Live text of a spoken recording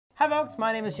Hi folks,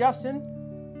 my name is Justin.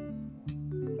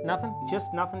 Nothing?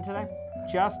 Just nothing today?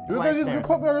 Just blank You stares.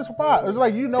 put me on the spot. It's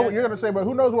like you know what you're going to say, but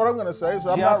who knows what I'm going to say, so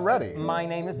I'm not ready. My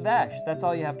name is Vash. That's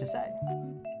all you have to say.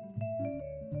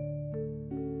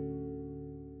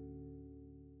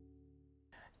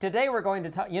 Today we're going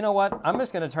to talk, you know what? I'm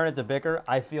just going to turn it to bicker.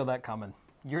 I feel that coming.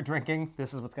 You're drinking.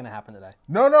 This is what's going to happen today.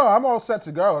 No, I'm all set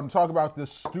to go and talk about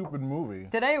this stupid movie.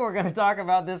 Today we're going to talk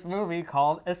about this movie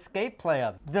called Escape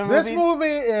Plan. This movie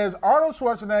is Arnold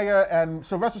Schwarzenegger and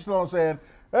Sylvester Stallone saying,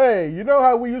 hey, you know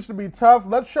how we used to be tough?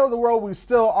 Let's show the world we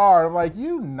still are. I'm like,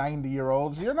 you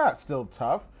 90-year-olds, you're not still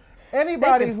tough.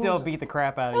 Anybody they can still beat the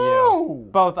crap out of No! you.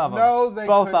 Both of them. No, they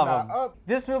Both could of not. them.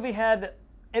 This movie had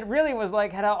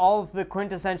all of the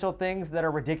quintessential things that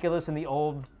are ridiculous in the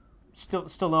old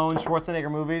Stallone, Schwarzenegger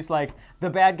movies, like the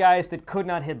bad guys that could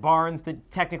not hit barns,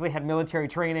 that technically had military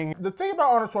training. The thing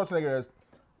about Arnold Schwarzenegger is,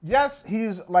 yes,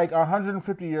 he's like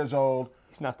 150 years old.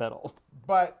 He's not that old.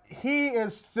 But he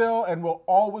is still and will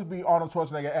always be Arnold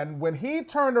Schwarzenegger. And when he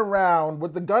turned around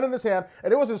with the gun in his hand,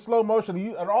 and it was in slow motion,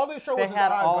 and all they showed was his eyes. They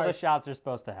had all the shots they're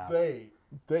supposed to have.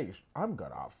 I'm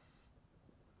gonna.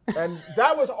 And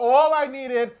that was all I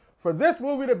needed for this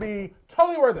movie to be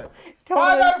totally worth it.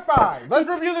 Totally. 5 out of 5. Let's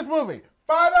review this movie.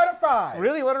 5 out of 5.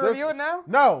 Really? You want to review it now?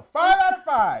 No, 5 out of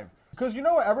 5. Because you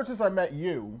know what? Ever since I met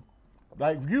you,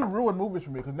 like you ruined movies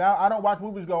for me. Because now I don't watch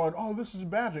movies going, oh, this is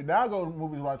magic. Now I go to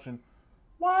movies watching,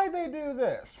 why they do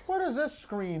this? What does this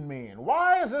screen mean?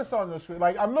 Why is this on the screen?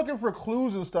 Like I'm looking for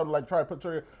clues and stuff to like try to put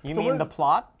together. You mean the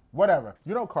plot? Whatever.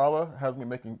 You know, Carla has me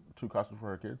making 2 costumes for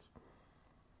her kids.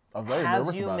 I'm very nervous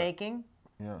about it. Has you making?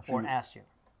 Yeah. Or asked you?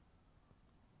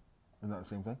 Isn't that the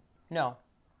same thing? No.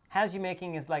 Has you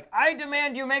making is like, I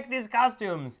demand you make these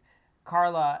costumes.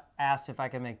 Carla asked if I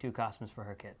could make 2 costumes for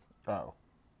her kids. Oh.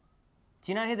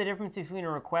 Do you not hear the difference between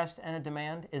a request and a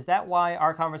demand? Is that why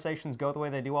our conversations go the way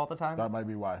they do all the time? That might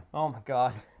be why. Oh my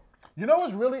God. You know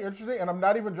what's really interesting, and I'm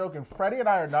not even joking, Freddie and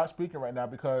I are not speaking right now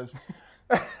because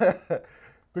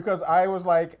because I was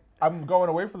like, I'm going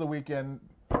away for the weekend,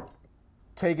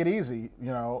 take it easy,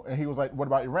 you know, and he was like, what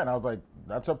about your rent? I was like,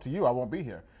 that's up to you, I won't be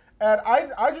here. And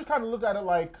I just kind of looked at it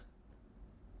like,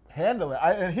 handle it.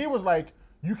 And he was like,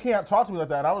 you can't talk to me like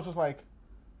that. And I was just like,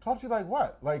 talk to you like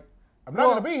what? Like, I'm not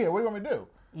going to be here. What do you want me to do?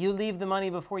 You leave the money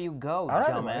before you go,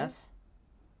 dumbass.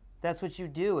 That's what you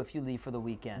do if you leave for the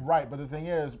weekend. Right, but the thing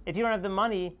is, if you don't have the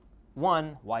money,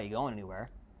 1, why are you going anywhere?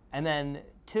 And then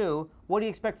 2, what do you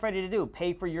expect Freddie to do?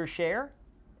 Pay for your share?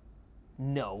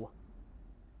 No.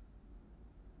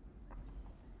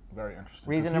 Very interesting.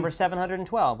 Reason number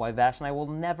 712, why Vash and I will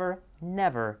never,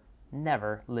 never,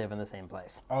 never live in the same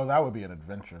place. Oh, that would be an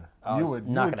adventure. Oh, you would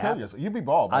kill yourself. You'd be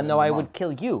bald. I know I would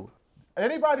kill you.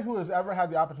 Anybody who has ever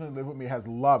had the opportunity to live with me has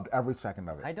loved every second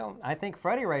of it. I think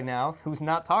Freddie right now, who's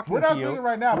not talking to you, speaking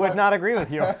right now, would not agree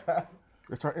with you.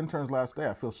 It's our intern's last day.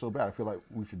 I feel so bad. I feel like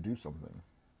we should do something.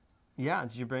 Yeah,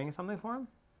 did you bring something for him?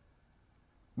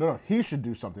 No, he should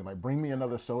do something, like bring me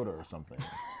another soda or something.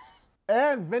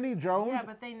 And Vinnie Jones. Yeah,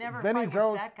 but they never Vinnie fight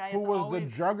Jones, with that guy. who it's was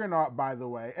always... the Juggernaut, by the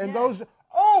way. And those,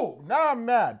 oh, now I'm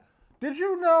mad. Did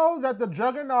you know that the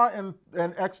Juggernaut in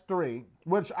X3,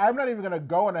 which I'm not even going to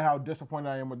go into how disappointed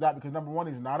I am with that, because number 1,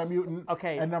 he's not a mutant.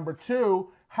 Okay. And number 2,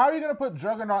 how are you going to put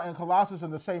Juggernaut and Colossus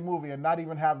in the same movie and not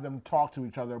even have them talk to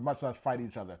each other, much less fight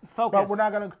each other? Focus. But we're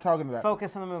not going to talk into that.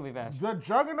 Focus on the movie, Vash. The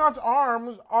Juggernaut's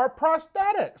arms are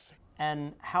prosthetics.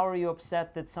 And how are you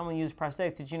upset that someone used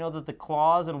prosthetics? Did you know that the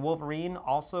claws in Wolverine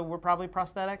also were probably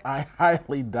prosthetic? I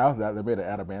highly doubt that. They made it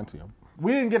adamantium.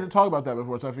 We didn't get to talk about that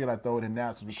before, so I figured I'd throw it in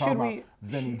now since we're talking about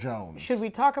Vinnie Jones. Should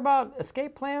we talk about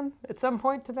Escape Plan at some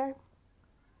point today?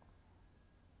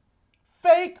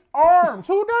 Fake arms.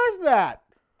 Who does that?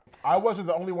 I wasn't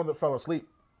the only one that fell asleep.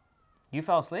 You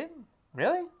fell asleep?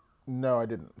 Really? No, I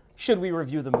didn't. Should we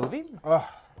review the movie?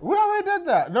 We already did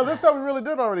that. No, this time we really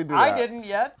did already do that. I didn't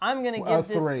yet. I'm going to give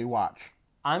this... A 3, watch.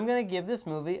 I'm going to give this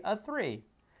movie a 3.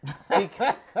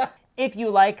 If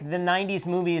you like the 90s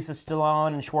movies of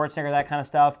Stallone and Schwarzenegger, that kind of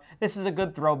stuff, this is a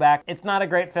good throwback. It's not a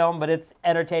great film, but it's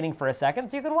entertaining for a second,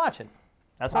 so you can watch it.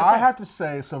 That's what I have to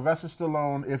say, Sylvester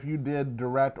Stallone, if you did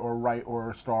direct or write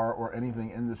or star or anything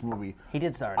in this movie... He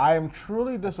did star. I am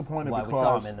truly disappointed because... we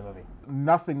saw him in the movie.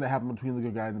 Nothing that happened between the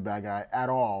good guy and the bad guy at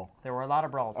all. There were a lot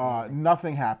of brawls in the movie.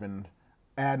 Nothing happened.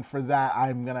 And for that,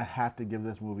 I'm going to have to give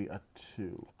this movie a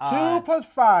 2. 2 plus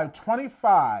 5,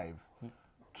 25.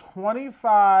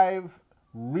 25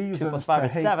 reasons 2 plus 5 to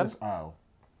is hate 7. This. Oh.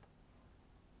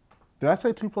 Did I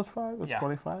say 2 plus 5? It's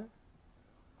 25?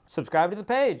 Subscribe to the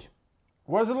page.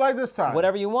 What is it like this time?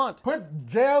 Whatever you want. Put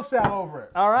jail cell over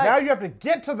it. All right. Now you have to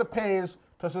get to the page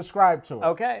to subscribe to it.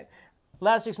 Okay.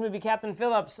 Last week's movie, Captain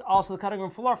Phillips, also the cutting room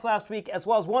floor for last week, as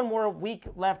well as one more week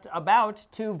left about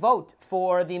to vote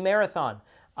for the marathon.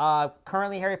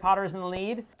 Currently, Harry Potter is in the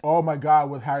lead. Oh my God,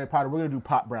 with Harry Potter, we're going to do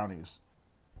pop brownies.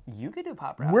 You could do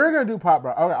pop brownies. We're going to do pop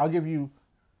brownies. Okay, I'll give you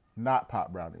not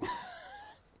pop brownies.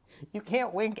 You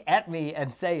can't wink at me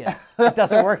and say it. It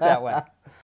doesn't work that way.